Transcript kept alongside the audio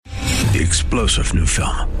The explosive new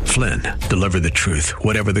film, Flynn, deliver the truth,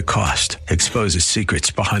 whatever the cost, exposes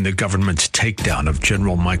secrets behind the government's takedown of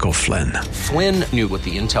General Michael Flynn. Flynn knew what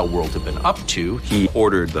the intel world had been up to. He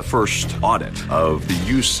ordered the first audit of the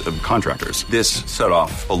use of contractors. This set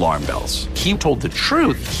off alarm bells. He told the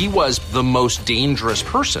truth. He was the most dangerous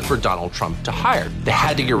person for Donald Trump to hire. They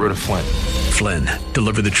had to get rid of Flynn. Flynn,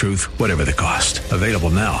 deliver the truth, whatever the cost. Available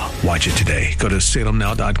now. Watch it today. Go to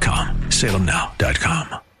salemnow.com.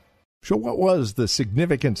 salemnow.com. So what was the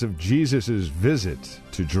significance of Jesus' visit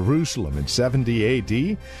to Jerusalem in 70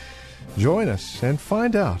 A.D.? Join us and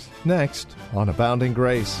find out next on Abounding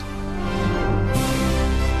Grace.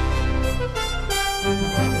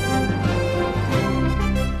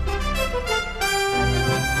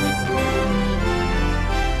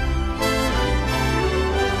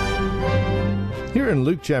 Here in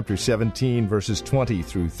Luke chapter 17, verses 20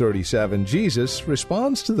 through 37, Jesus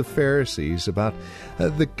responds to the Pharisees about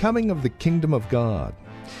the coming of the kingdom of God.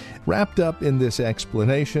 Wrapped up in this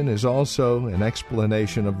explanation is also an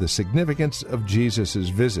explanation of the significance of Jesus'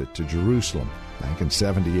 visit to Jerusalem back in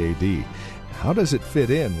 70 A.D. How does it fit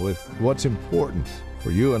in with what's important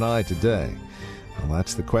for you and I today? Well,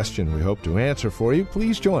 that's the question we hope to answer for you.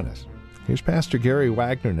 Please join us. Here's Pastor Gary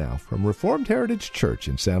Wagner now from Reformed Heritage Church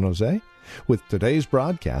in San Jose with today's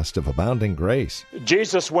broadcast of Abounding Grace.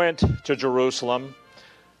 Jesus went to Jerusalem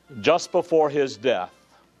just before his death.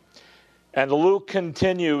 And Luke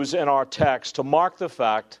continues in our text to mark the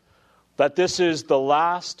fact that this is the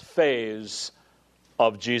last phase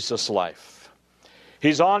of Jesus' life.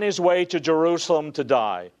 He's on his way to Jerusalem to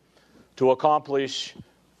die, to accomplish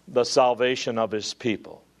the salvation of his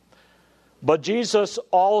people. But Jesus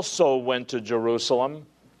also went to Jerusalem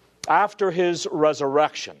after his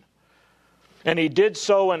resurrection. And he did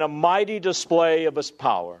so in a mighty display of his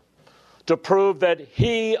power to prove that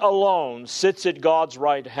he alone sits at God's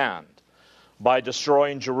right hand by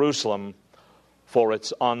destroying Jerusalem for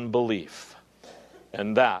its unbelief.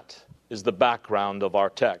 And that is the background of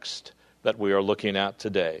our text that we are looking at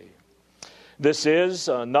today. This is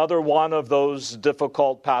another one of those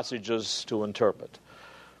difficult passages to interpret.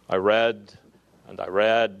 I read, and I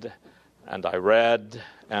read, and I read,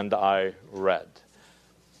 and I read.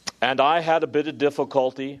 And I had a bit of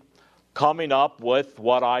difficulty coming up with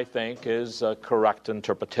what I think is a correct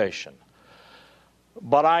interpretation.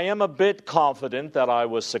 But I am a bit confident that I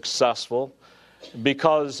was successful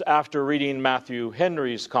because after reading Matthew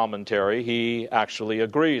Henry's commentary, he actually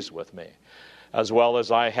agrees with me, as well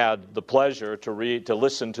as I had the pleasure to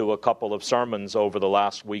listen to a couple of sermons over the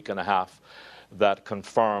last week and a half that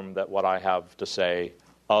confirm that what I have to say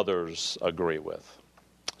others agree with.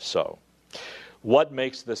 So, what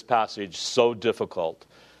makes this passage so difficult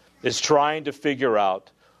is trying to figure out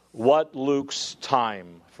what Luke's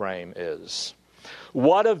time frame is.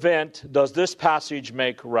 What event does this passage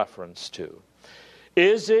make reference to?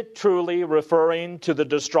 Is it truly referring to the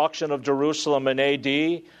destruction of Jerusalem in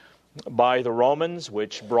A.D. by the Romans,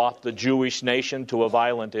 which brought the Jewish nation to a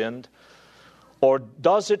violent end? Or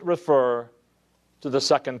does it refer to the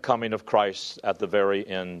second coming of Christ at the very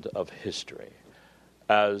end of history,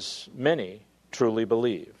 as many truly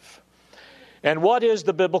believe? And what is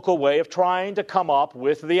the biblical way of trying to come up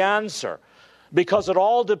with the answer? Because it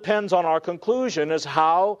all depends on our conclusion as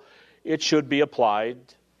how it should be applied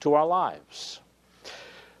to our lives.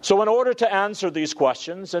 So in order to answer these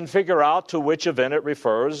questions and figure out to which event it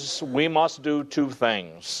refers, we must do two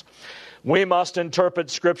things. We must interpret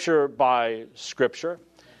Scripture by Scripture,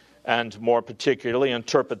 and more particularly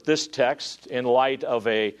interpret this text in light of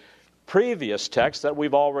a previous text that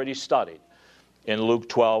we've already studied in Luke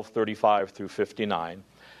 12:35 through 59.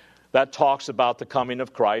 That talks about the coming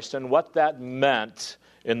of Christ and what that meant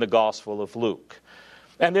in the Gospel of Luke.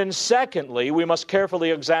 And then secondly, we must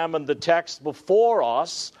carefully examine the text before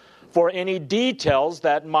us for any details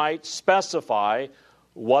that might specify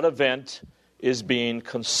what event is being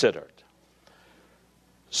considered.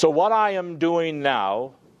 So what I am doing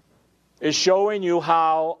now is showing you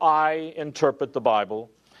how I interpret the Bible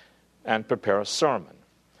and prepare a sermon.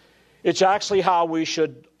 It's actually how we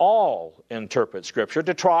should all interpret Scripture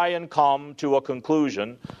to try and come to a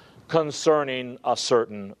conclusion concerning a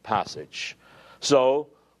certain passage. So,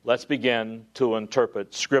 let's begin to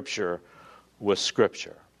interpret Scripture with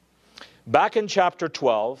Scripture. Back in chapter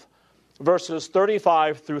 12, verses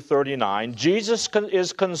 35 through 39, Jesus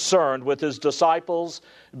is concerned with his disciples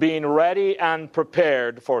being ready and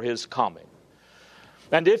prepared for his coming.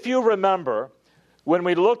 And if you remember, when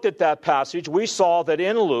we looked at that passage, we saw that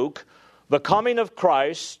in Luke, the coming of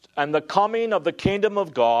Christ and the coming of the kingdom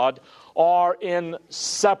of God are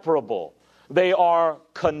inseparable. They are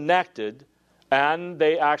connected and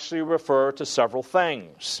they actually refer to several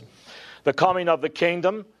things. The coming of the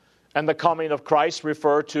kingdom and the coming of Christ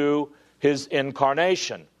refer to his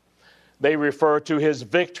incarnation. They refer to his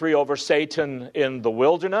victory over Satan in the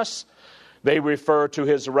wilderness. They refer to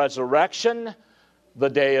his resurrection, the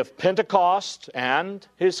day of Pentecost, and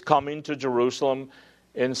his coming to Jerusalem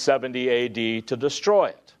in 70 AD to destroy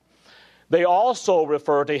it. They also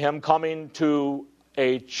refer to him coming to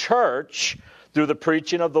a church through the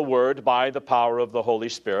preaching of the word by the power of the Holy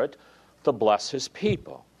Spirit to bless his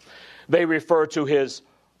people. They refer to his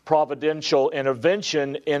providential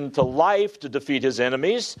intervention into life to defeat his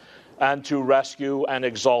enemies and to rescue and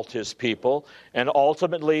exalt his people. And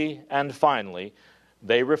ultimately and finally,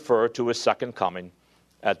 they refer to his second coming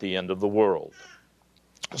at the end of the world.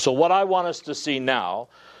 So what I want us to see now,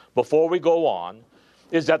 before we go on,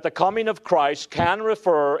 is that the coming of Christ can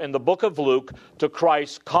refer in the book of Luke to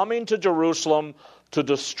Christ coming to Jerusalem to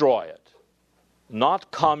destroy it.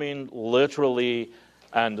 Not coming literally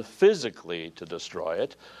and physically to destroy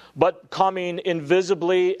it, but coming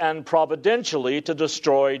invisibly and providentially to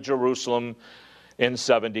destroy Jerusalem in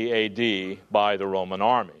 70 AD by the Roman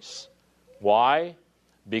armies. Why?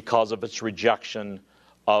 Because of its rejection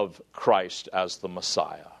of Christ as the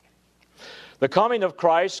Messiah. The coming of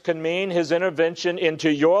Christ can mean his intervention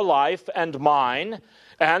into your life and mine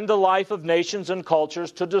and the life of nations and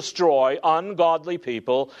cultures to destroy ungodly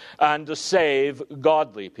people and to save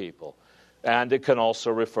godly people. And it can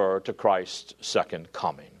also refer to Christ's second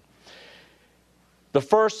coming. The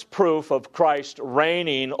first proof of Christ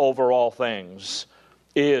reigning over all things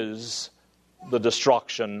is the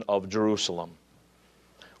destruction of Jerusalem,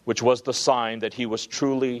 which was the sign that he was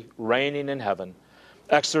truly reigning in heaven,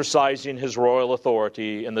 exercising his royal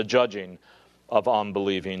authority in the judging of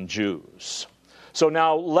unbelieving Jews. So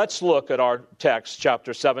now let's look at our text,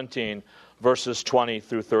 chapter 17, verses 20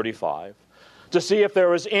 through 35, to see if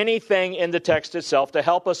there is anything in the text itself to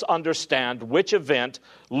help us understand which event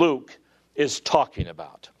Luke is talking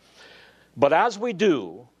about. But as we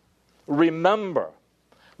do, remember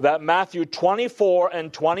that Matthew 24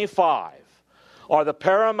 and 25 are the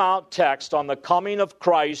paramount text on the coming of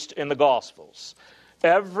Christ in the Gospels.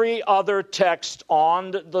 Every other text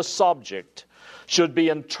on the subject should be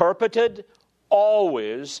interpreted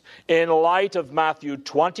always in light of Matthew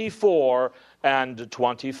 24 and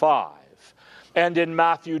 25. And in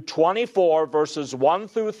Matthew 24, verses 1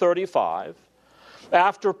 through 35,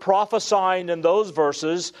 after prophesying in those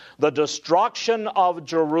verses the destruction of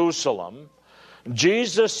Jerusalem,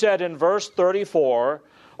 Jesus said in verse 34,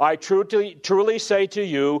 I truly say to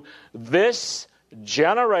you, this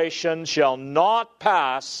generation shall not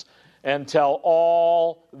pass until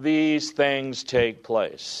all these things take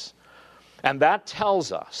place. And that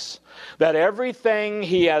tells us that everything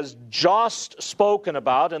he has just spoken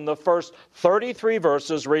about in the first 33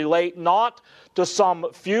 verses relate not to some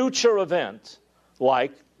future event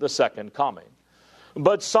like the second coming,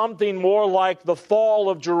 but something more like the fall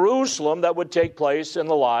of Jerusalem that would take place in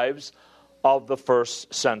the lives of the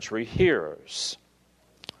first century hearers.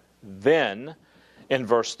 Then, in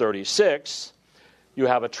verse 36, you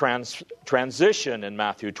have a transition in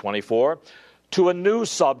Matthew 24 to a new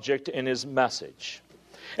subject in his message.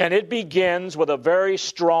 And it begins with a very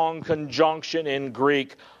strong conjunction in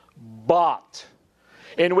Greek, but,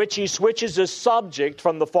 in which he switches his subject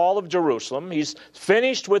from the fall of Jerusalem. He's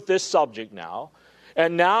finished with this subject now.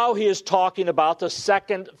 And now he is talking about the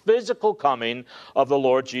second physical coming of the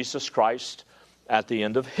Lord Jesus Christ at the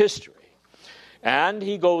end of history. And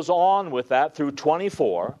he goes on with that through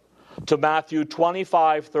 24 to Matthew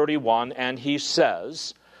 25:31, and he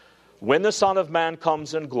says, when the Son of Man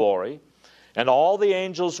comes in glory, and all the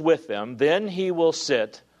angels with him, then he will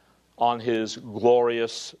sit on his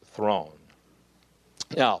glorious throne.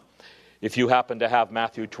 Now, if you happen to have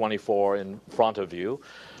Matthew 24 in front of you,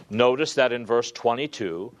 notice that in verse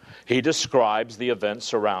 22, he describes the events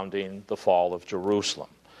surrounding the fall of Jerusalem.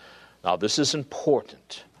 Now, this is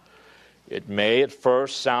important. It may at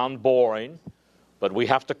first sound boring, but we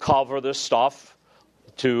have to cover this stuff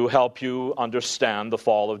to help you understand the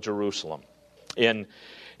fall of Jerusalem. And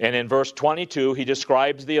in verse 22, he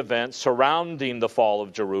describes the events surrounding the fall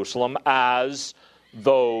of Jerusalem as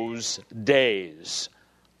those days,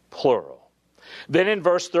 plural. Then in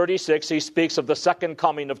verse 36, he speaks of the second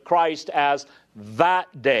coming of Christ as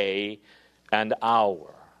that day and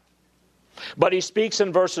hour. But he speaks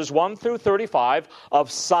in verses 1 through 35 of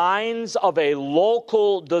signs of a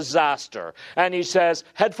local disaster. And he says,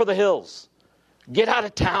 head for the hills. Get out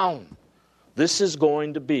of town. This is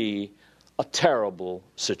going to be a terrible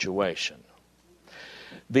situation.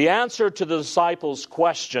 The answer to the disciples'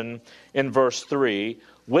 question in verse 3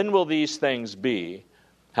 when will these things be,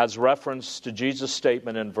 has reference to Jesus'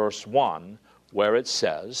 statement in verse 1, where it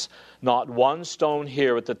says, not one stone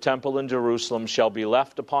here at the temple in Jerusalem shall be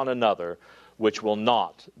left upon another, which will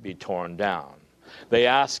not be torn down. They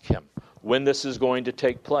ask him when this is going to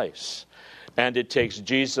take place. And it takes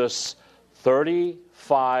Jesus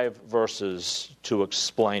 35 verses to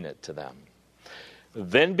explain it to them.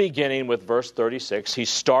 Then beginning with verse 36, he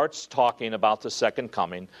starts talking about the second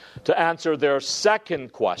coming to answer their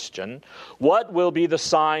second question, what will be the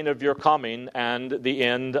sign of your coming and the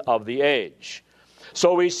end of the age?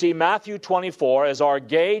 So we see Matthew 24 as our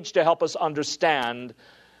gauge to help us understand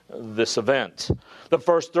this event. The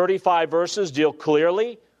first 35 verses deal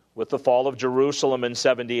clearly with the fall of Jerusalem in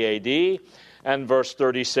 70 A.D., and verse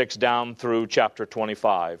 36 down through chapter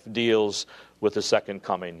 25 deals with the second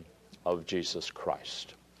coming of Jesus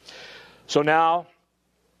Christ. So now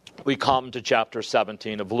we come to chapter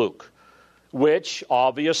 17 of Luke, which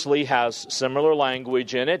obviously has similar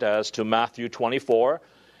language in it as to Matthew 24,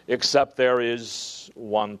 except there is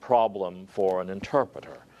one problem for an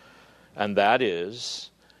interpreter, and that is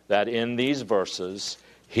that in these verses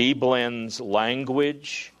he blends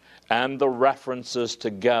language and the references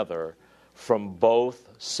together from both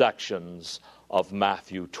sections of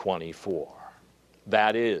Matthew 24.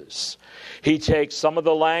 That is, he takes some of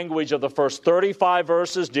the language of the first 35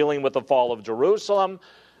 verses dealing with the fall of Jerusalem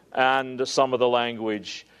and some of the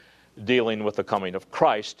language dealing with the coming of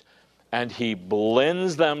Christ, and he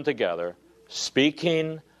blends them together,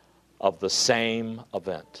 speaking of the same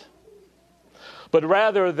event. But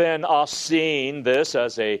rather than us seeing this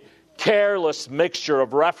as a careless mixture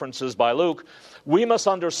of references by Luke, we must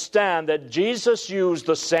understand that Jesus used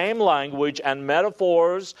the same language and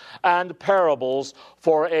metaphors and parables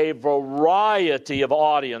for a variety of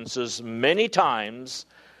audiences many times,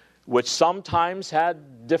 which sometimes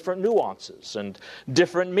had different nuances and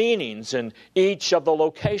different meanings in each of the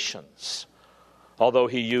locations. Although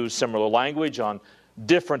he used similar language on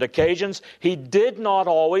different occasions, he did not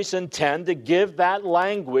always intend to give that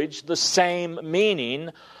language the same meaning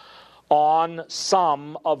on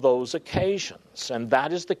some of those occasions. And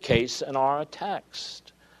that is the case in our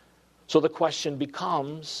text. So the question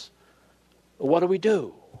becomes, what do we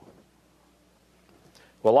do?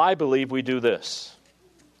 Well, I believe we do this.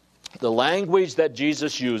 The language that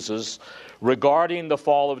Jesus uses regarding the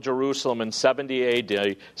fall of Jerusalem in 70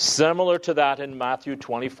 A.D., similar to that in Matthew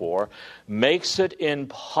 24, makes it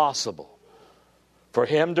impossible for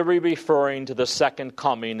him to be referring to the second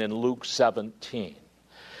coming in Luke 17.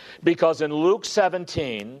 Because in Luke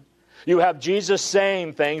 17, you have Jesus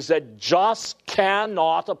saying things that just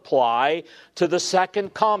cannot apply to the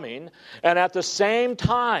second coming. And at the same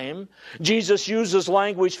time, Jesus uses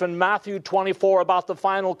language from Matthew 24 about the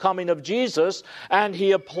final coming of Jesus, and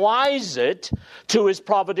he applies it to his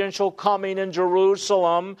providential coming in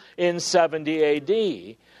Jerusalem in 70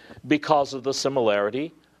 A.D. because of the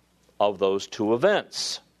similarity of those two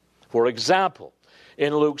events. For example,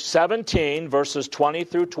 in Luke 17, verses 20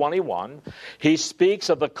 through 21, he speaks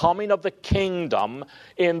of the coming of the kingdom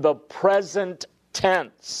in the present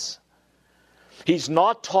tense. He's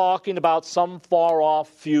not talking about some far-off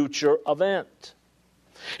future event.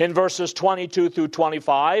 In verses 22 through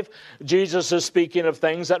 25, Jesus is speaking of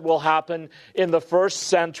things that will happen in the first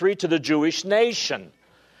century to the Jewish nation.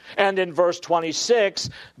 And in verse 26,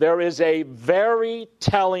 there is a very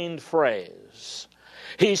telling phrase.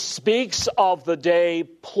 He speaks of the day,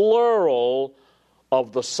 plural,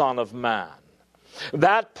 of the Son of Man.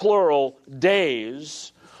 That plural,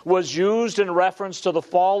 days, was used in reference to the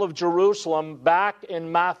fall of Jerusalem back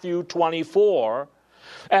in Matthew 24.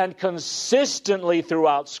 And consistently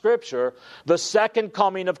throughout Scripture, the second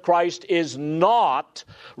coming of Christ is not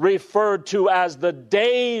referred to as the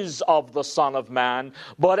days of the Son of Man,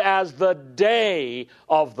 but as the day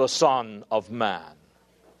of the Son of Man.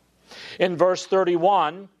 In verse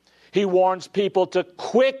 31, he warns people to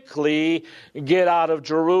quickly get out of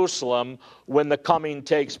Jerusalem when the coming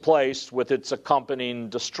takes place with its accompanying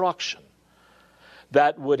destruction.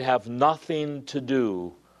 That would have nothing to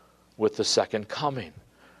do with the second coming.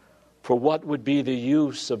 For what would be the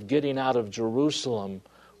use of getting out of Jerusalem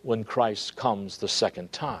when Christ comes the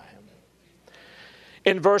second time?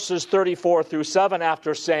 In verses 34 through 7,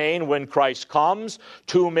 after saying, when Christ comes,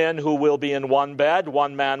 2 men who will be in one bed,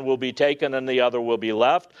 1 man will be taken and the other will be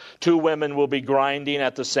left. 2 women will be grinding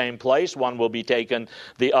at the same place, 1 will be taken,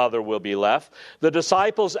 the other will be left. The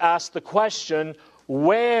disciples ask the question,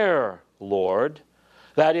 where, Lord?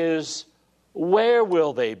 That is, where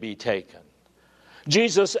will they be taken?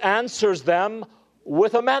 Jesus answers them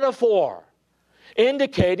with a metaphor.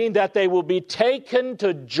 indicating that they will be taken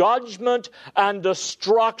to judgment and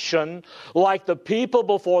destruction like the people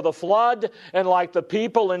before the flood and like the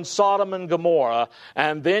people in Sodom and Gomorrah.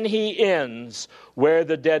 And then he ends, where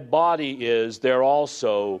the dead body is, there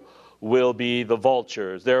also will be the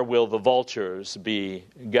vultures. There will the vultures be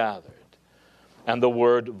gathered. And the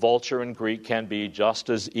word vulture in Greek can be just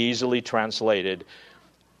as easily translated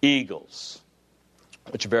eagles,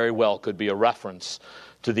 which very well could be a reference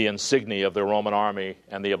to the insignia of the Roman army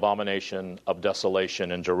and the abomination of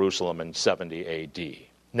desolation in Jerusalem in 70 A.D.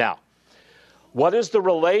 Now, what is the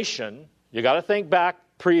relation? You got to think back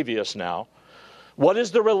previous now. What is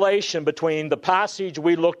the relation between the passage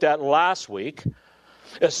we looked at last week,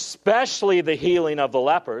 especially the healing of the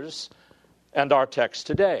lepers, and our text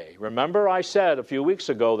today? Remember, I said a few weeks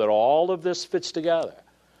ago that all of this fits together.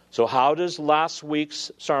 So how does last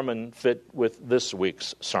week's sermon fit with this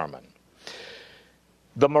week's sermon?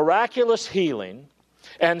 The miraculous healing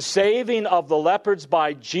and saving of the lepers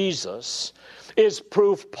by Jesus is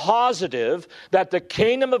proof positive that the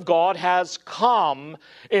kingdom of God has come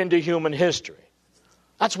into human history.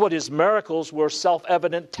 That's what his miracles were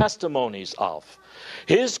self-evident testimonies of.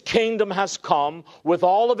 His kingdom has come with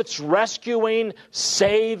all of its rescuing,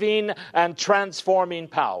 saving, and transforming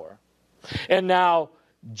power. And now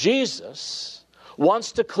Jesus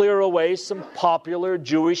wants to clear away some popular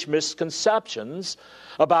Jewish misconceptions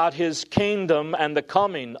about his kingdom and the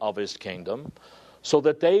coming of his kingdom, so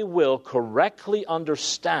that they will correctly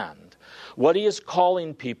understand what he is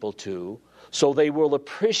calling people to, so they will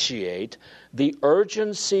appreciate the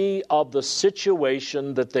urgency of the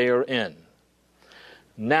situation that they are in.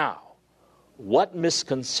 Now, what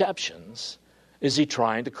misconceptions is he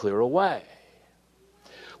trying to clear away?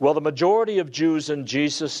 Well, the majority of Jews in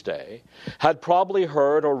Jesus' day had probably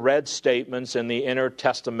heard or read statements in the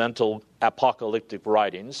intertestamental apocalyptic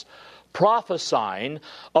writings prophesying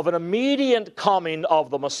of an immediate coming of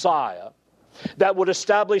the Messiah that would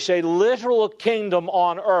establish a literal kingdom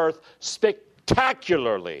on earth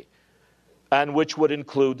spectacularly, and which would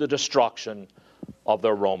include the destruction of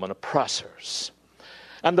their Roman oppressors.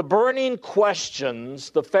 And the burning questions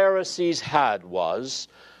the Pharisees had was,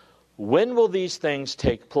 when will these things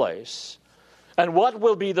take place? And what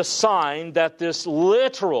will be the sign that this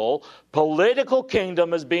literal political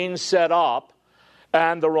kingdom is being set up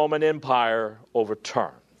and the Roman Empire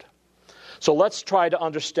overturned? So let's try to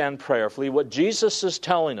understand prayerfully what Jesus is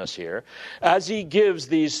telling us here as he gives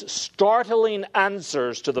these startling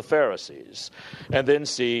answers to the Pharisees, and then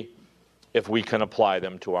see if we can apply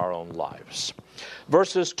them to our own lives.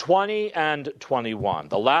 Verses 20 and 21.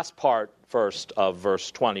 The last part first of verse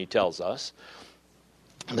 20 tells us,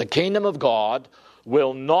 the kingdom of God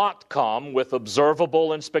will not come with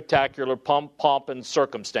observable and spectacular pomp and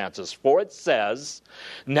circumstances. For it says,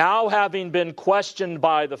 now having been questioned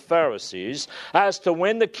by the Pharisees as to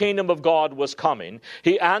when the kingdom of God was coming,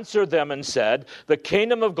 he answered them and said, the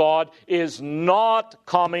kingdom of God is not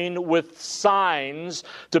coming with signs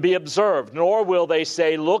to be observed, nor will they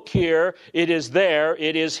say, look here, it is there,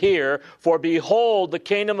 it is here. For behold, the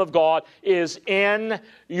kingdom of God is in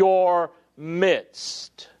your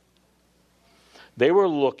midst. They were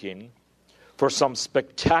looking for some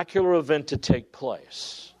spectacular event to take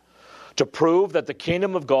place to prove that the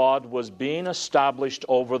kingdom of God was being established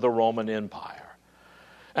over the Roman Empire.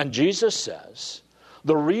 And Jesus says,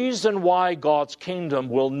 the reason why God's kingdom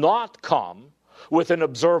will not come with an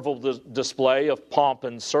observable display of pomp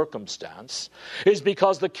and circumstance is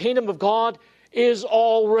because the kingdom of God is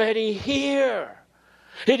already here.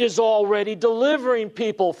 It is already delivering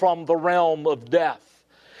people from the realm of death.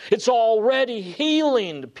 It's already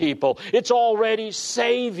healing people. It's already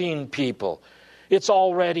saving people. It's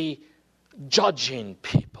already judging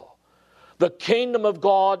people. The kingdom of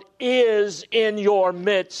God is in your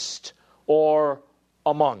midst or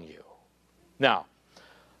among you. Now,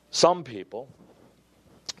 some people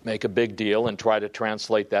make a big deal and try to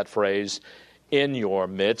translate that phrase, in your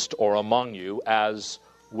midst or among you, as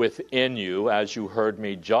within you, as you heard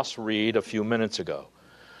me just read a few minutes ago.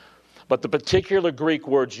 But the particular Greek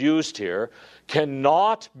words used here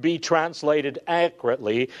cannot be translated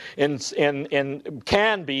accurately,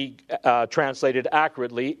 can be translated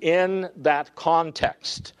accurately in that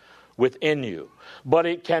context, within you. But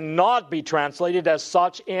it cannot be translated as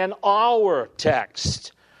such in our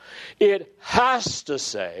text. It has to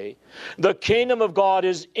say, the kingdom of God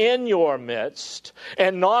is in your midst,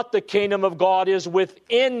 and not the kingdom of God is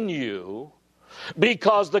within you,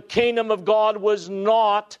 because the kingdom of God was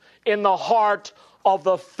not in the heart of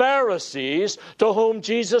the Pharisees to whom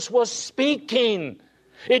Jesus was speaking.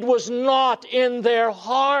 It was not in their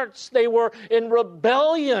hearts. They were in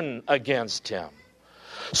rebellion against him.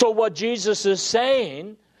 So what Jesus is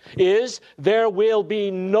saying is there will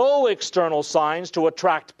be no external signs to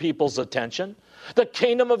attract people's attention. The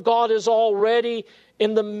kingdom of God is already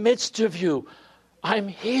in the midst of you. I'm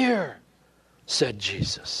here, said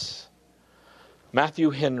Jesus. Matthew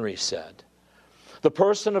Henry said, the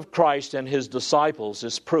person of Christ and his disciples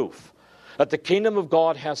is proof that the kingdom of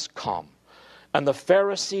God has come, and the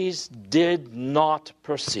Pharisees did not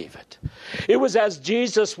perceive it. It was as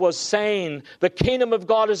Jesus was saying, the kingdom of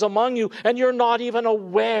God is among you, and you're not even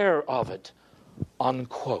aware of it,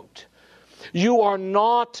 unquote. You are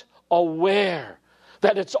not aware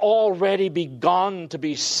that it's already begun to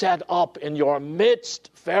be set up in your midst,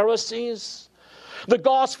 Pharisees. The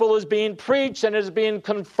gospel is being preached and is being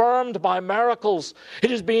confirmed by miracles.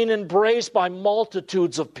 It is being embraced by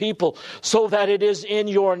multitudes of people so that it is in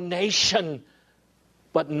your nation,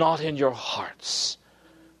 but not in your hearts.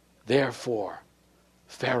 Therefore,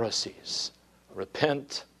 Pharisees,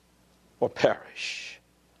 repent or perish.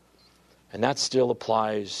 And that still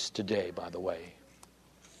applies today, by the way.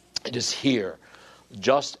 It is here,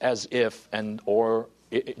 just as, if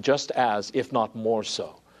not more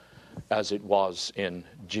so, as it was in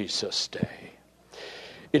Jesus' day.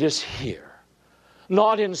 It is here,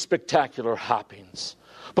 not in spectacular happenings,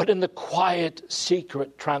 but in the quiet,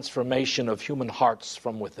 secret transformation of human hearts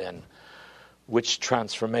from within, which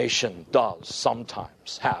transformation does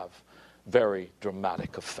sometimes have very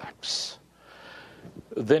dramatic effects.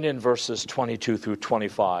 Then in verses 22 through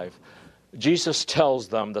 25, Jesus tells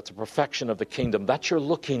them that the perfection of the kingdom that you're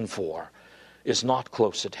looking for is not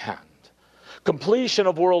close at hand. Completion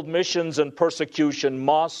of world missions and persecution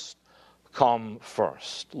must come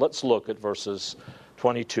first. Let's look at verses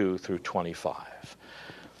 22 through 25.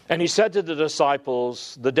 And he said to the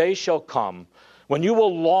disciples, the day shall come when you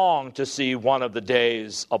will long to see one of the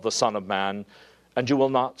days of the Son of Man, and you will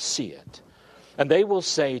not see it. And they will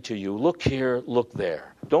say to you, look here, look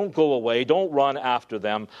there. Don't go away, don't run after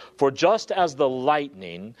them. For just as the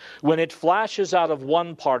lightning, when it flashes out of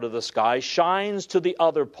one part of the sky, shines to the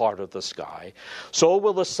other part of the sky, so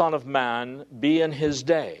will the Son of Man be in his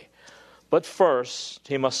day. But first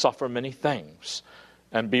he must suffer many things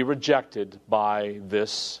and be rejected by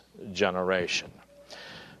this generation.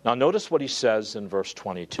 Now notice what he says in verse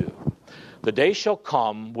 22. The day shall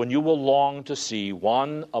come when you will long to see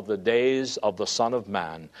one of the days of the Son of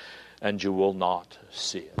Man, and you will not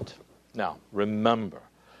see it. Now, remember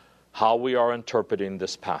how we are interpreting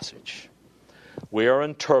this passage. We are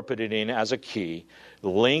interpreting as a key,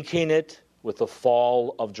 linking it with the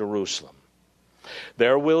fall of Jerusalem.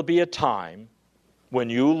 There will be a time when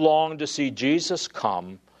you long to see Jesus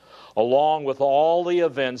come, along with all the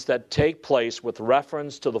events that take place with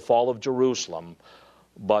reference to the fall of Jerusalem,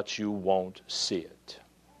 but you won't see it.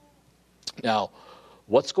 Now,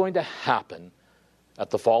 what's going to happen at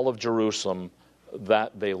the fall of Jerusalem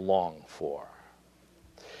that they long for?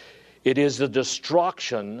 It is the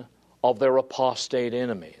destruction of their apostate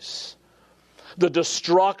enemies, the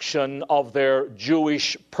destruction of their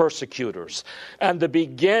Jewish persecutors, and the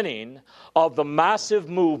beginning of the massive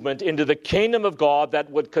movement into the kingdom of God that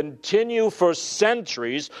would continue for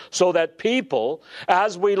centuries, so that people,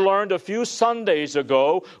 as we learned a few Sundays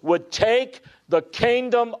ago, would take the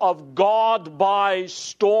kingdom of God by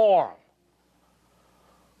storm.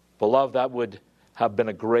 Beloved, that would have been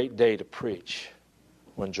a great day to preach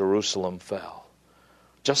when Jerusalem fell,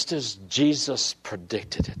 just as Jesus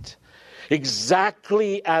predicted it,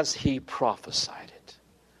 exactly as he prophesied it.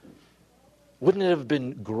 Wouldn't it have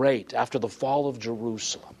been great after the fall of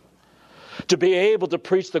Jerusalem to be able to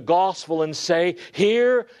preach the gospel and say,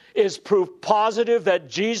 here is proof positive that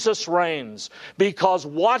Jesus reigns, because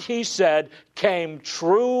what he said came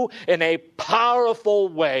true in a powerful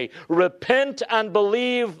way. Repent and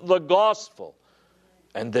believe the gospel,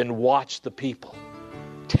 and then watch the people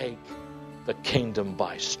take the kingdom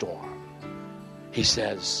by storm. He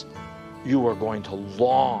says, you are going to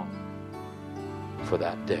long for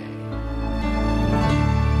that day.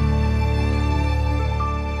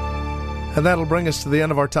 And that'll bring us to the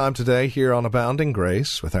end of our time today here on Abounding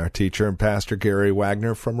Grace with our teacher and pastor Gary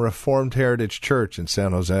Wagner from Reformed Heritage Church in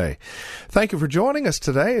San Jose. Thank you for joining us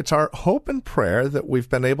today. It's our hope and prayer that we've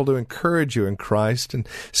been able to encourage you in Christ and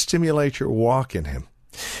stimulate your walk in Him.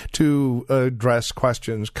 To address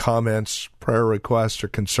questions, comments, prayer requests, or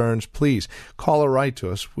concerns, please call or write to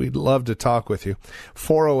us. We'd love to talk with you.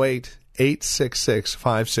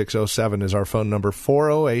 408-866-5607 is our phone number,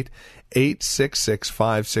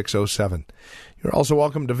 408-866-5607. You're also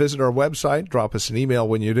welcome to visit our website. Drop us an email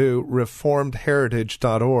when you do,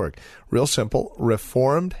 reformedheritage.org. Real simple,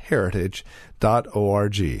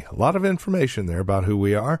 reformedheritage.org. A lot of information there about who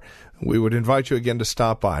we are. We would invite you again to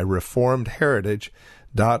stop by,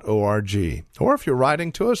 reformedheritage.org. Or if you're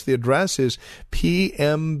writing to us, the address is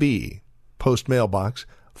PMB, Post Mailbox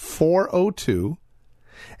 402,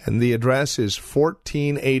 and the address is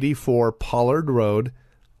 1484 Pollard Road,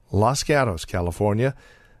 Los Gatos, California,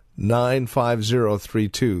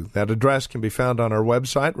 95032. That address can be found on our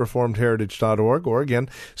website, reformedheritage.org, or again,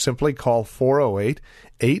 simply call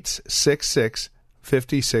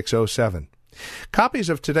 408-866-5607. Copies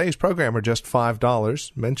of today's program are just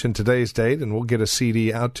 $5. Mention today's date and we'll get a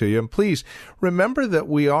CD out to you. And please remember that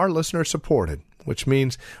we are listener-supported, which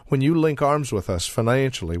means when you link arms with us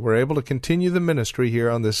financially, we're able to continue the ministry here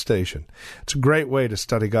on this station. It's a great way to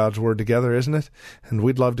study God's Word together, isn't it? And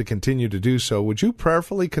we'd love to continue to do so. Would you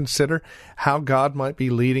prayerfully consider how God might be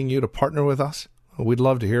leading you to partner with us? We'd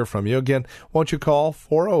love to hear from you. Again, won't you call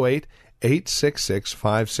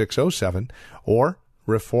 408-866-5607 or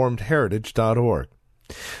reformedheritage.org.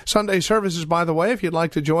 Sunday services, by the way, if you'd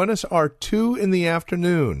like to join us, are 2 in the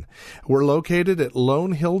afternoon. We're located at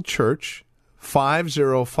Lone Hill Church,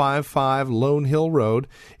 5055 Lone Hill Road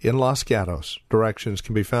in Los Gatos. Directions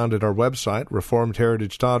can be found at our website,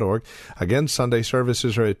 reformedheritage.org. Again, Sunday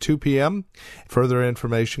services are at 2 p.m. Further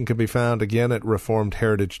information can be found again at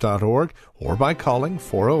reformedheritage.org or by calling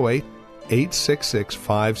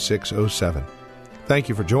 408-866-5607. Thank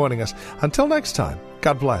you for joining us. Until next time,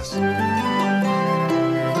 God bless.